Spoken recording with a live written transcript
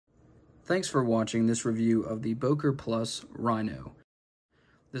Thanks for watching this review of the Boker Plus Rhino.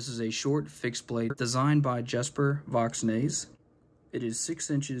 This is a short fixed blade designed by Jesper Voxnaes. It is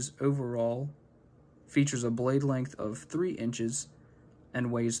 6 inches overall, features a blade length of 3 inches,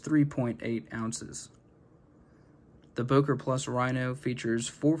 and weighs 3.8 ounces. The Boker Plus Rhino features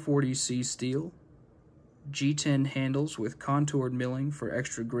 440C steel, G10 handles with contoured milling for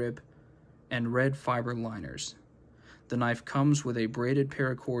extra grip, and red fiber liners. The knife comes with a braided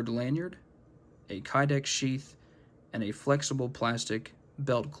paracord lanyard, a kydex sheath, and a flexible plastic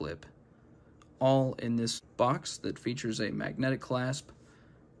belt clip, all in this box that features a magnetic clasp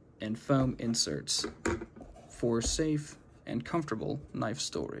and foam inserts for safe and comfortable knife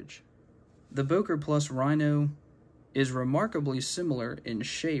storage. The Boker Plus Rhino is remarkably similar in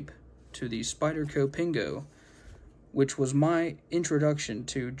shape to the Spyderco Pingo, which was my introduction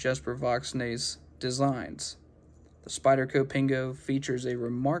to Jesper Voxnaes designs. The Spyderco Pingo features a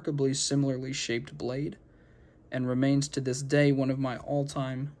remarkably similarly shaped blade and remains to this day one of my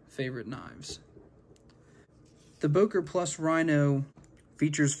all-time favorite knives. The Boker Plus Rhino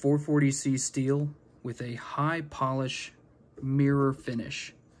features 440C steel with a high polish mirror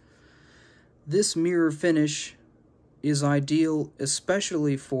finish. This mirror finish is ideal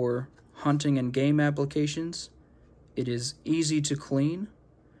especially for hunting and game applications. It is easy to clean,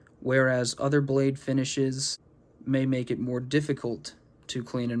 whereas other blade finishes may make it more difficult to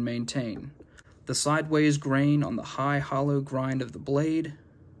clean and maintain. The sideways grain on the high hollow grind of the blade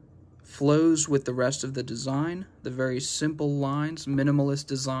flows with the rest of the design, the very simple lines, minimalist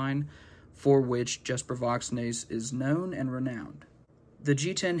design for which Jesper Voxnaes is known and renowned. The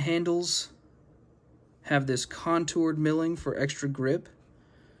G10 handles have this contoured milling for extra grip,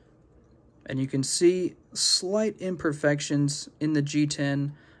 and you can see slight imperfections in the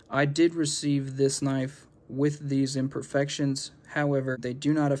G10. I did receive this knife with these imperfections, however, they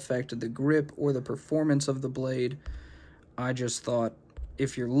do not affect the grip or the performance of the blade. I just thought,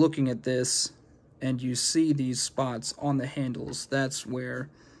 if you're looking at this and you see these spots on the handles, that's where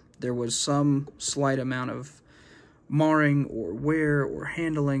there was some slight amount of marring or wear or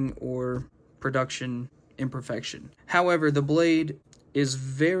handling or production imperfection. However, the blade is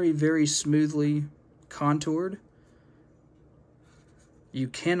very, very smoothly contoured. You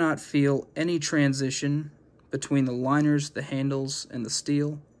cannot feel any transition between the liners, the handles, and the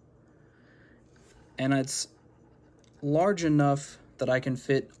steel. And it's large enough that I can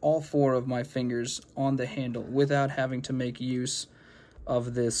fit all 4 of my fingers on the handle without having to make use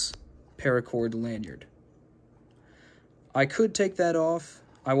of this paracord lanyard. I could take that off.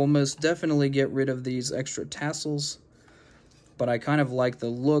 I will most definitely get rid of these extra tassels, but I kind of like the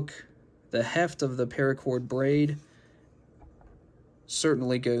look. The heft of the paracord braid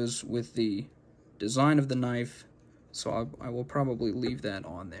certainly goes with the design of the knife, so I will probably leave that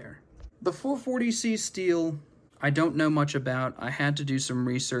on there. The 440C steel, I don't know much about. I had to do some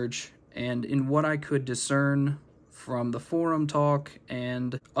research, and in what I could discern from the forum talk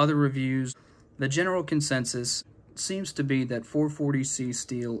and other reviews, the general consensus seems to be that 440C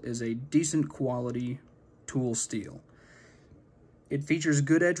steel is a decent quality tool steel. It features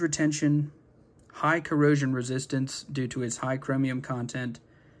good edge retention, high corrosion resistance due to its high chromium content,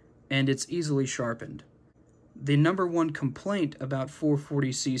 and it's easily sharpened. The #1 complaint about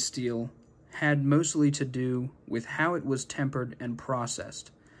 440C steel had mostly to do with how it was tempered and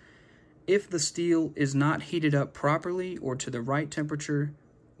processed. If the steel is not heated up properly or to the right temperature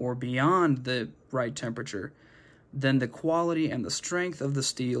or beyond the right temperature, then the quality and the strength of the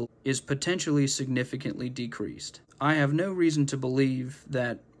steel is potentially significantly decreased. I have no reason to believe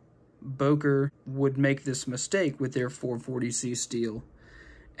that Boker would make this mistake with their 440C steel,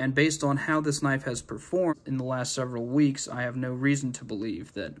 and based on how this knife has performed in the last several weeks, I have no reason to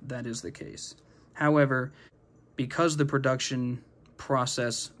believe that that is the case. However, because the production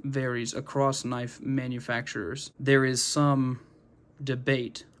process varies across knife manufacturers, there is some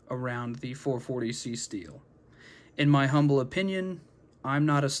debate around the 440C steel. In my humble opinion, I'm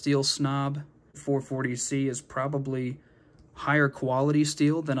not a steel snob. 440C is probably higher quality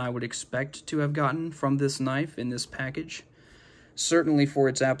steel than I would expect to have gotten from this knife in this package. Certainly for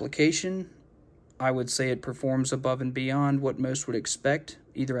its application, I would say it performs above and beyond what most would expect,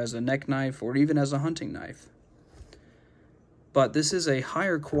 either as a neck knife or even as a hunting knife. But this is a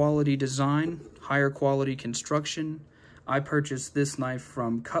higher quality design, higher quality construction. I purchased this knife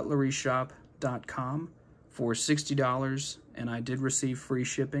from cutleryshop.com for $60, and I did receive free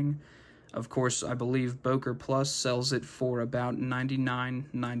shipping. Of course, I believe Boker Plus sells it for about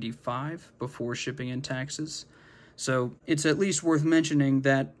 $99.95 before shipping and taxes. So it's at least worth mentioning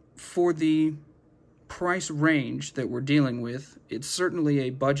that for the price range that we're dealing with, it's certainly a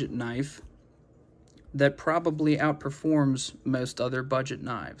budget knife that probably outperforms most other budget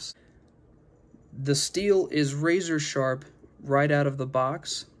knives. The steel is razor sharp right out of the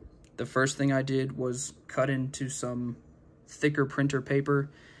box. The first thing I did was cut into some thicker printer paper,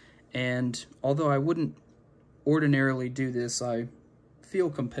 and although I wouldn't ordinarily do this, I feel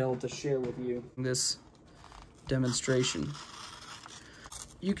compelled to share with you this demonstration.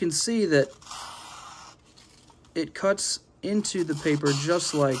 You can see that it cuts into the paper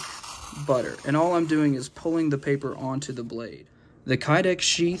just like butter, and all I'm doing is pulling the paper onto the blade. The kydex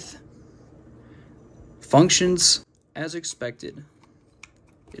sheath functions as expected.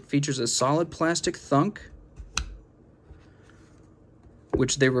 It features a solid plastic thunk,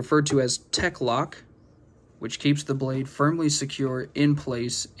 which they refer to as tech lock, which keeps the blade firmly secure in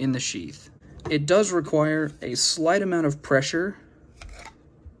place in the sheath. It does require a slight amount of pressure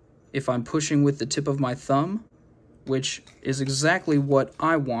if I'm pushing with the tip of my thumb, which is exactly what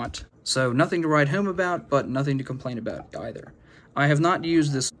I want. So nothing to write home about, but nothing to complain about either. I have not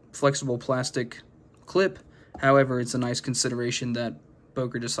used this flexible plastic clip, however, it's a nice consideration that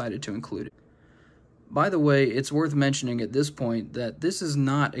Boker decided to include it. By the way, it's worth mentioning at this point that this is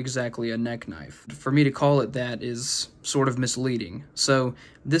not exactly a neck knife. For me to call it that is sort of misleading. So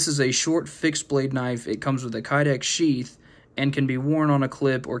this is a short fixed blade knife. It comes with a kydex sheath and can be worn on a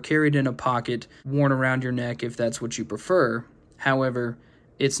clip or carried in a pocket, worn around your neck if that's what you prefer. However,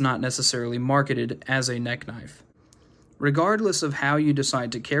 it's not necessarily marketed as a neck knife. Regardless of how you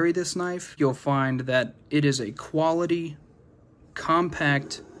decide to carry this knife, you'll find that it is a quality,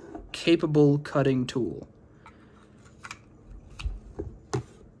 compact, capable cutting tool.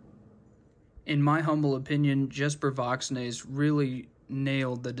 In my humble opinion, Jesper Voxnaes really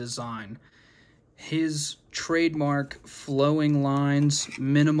nailed the design. His trademark flowing lines,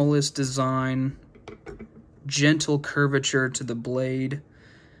 minimalist design, gentle curvature to the blade.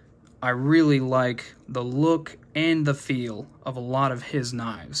 I really like the look and the feel of a lot of his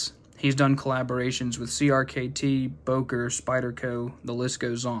knives. He's done collaborations with CRKT, Boker, Spyderco, the list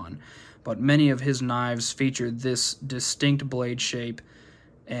goes on. But many of his knives feature this distinct blade shape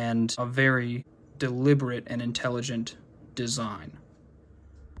and a very deliberate and intelligent design.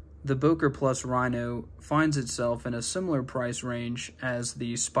 The Boker Plus Rhino finds itself in a similar price range as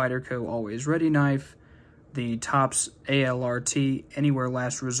the Spyderco Always Ready knife, the Tops ALRT Anywhere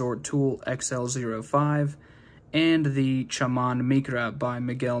Last Resort Tool XL05, and the Chaman Micra by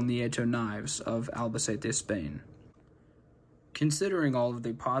Miguel Nieto Knives of Albacete, Spain. Considering all of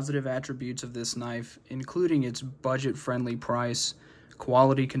the positive attributes of this knife, including its budget-friendly price,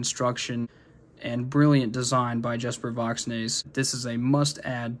 quality construction, and brilliant design by Jesper Voxnaes, this is a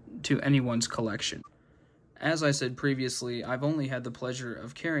must-add to anyone's collection. As I said previously, I've only had the pleasure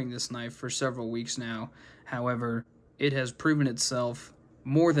of carrying this knife for several weeks now. However, it has proven itself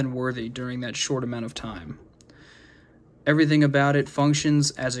more than worthy during that short amount of time. Everything about it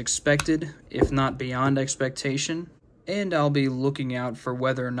functions as expected, if not beyond expectation, and I'll be looking out for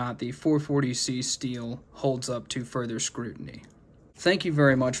whether or not the 440C steel holds up to further scrutiny. Thank you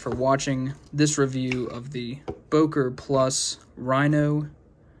very much for watching this review of the Boker Plus Rhino,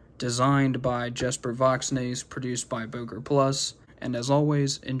 designed by Jesper Voxnaes, produced by Boker Plus, and as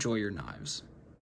always, enjoy your knives.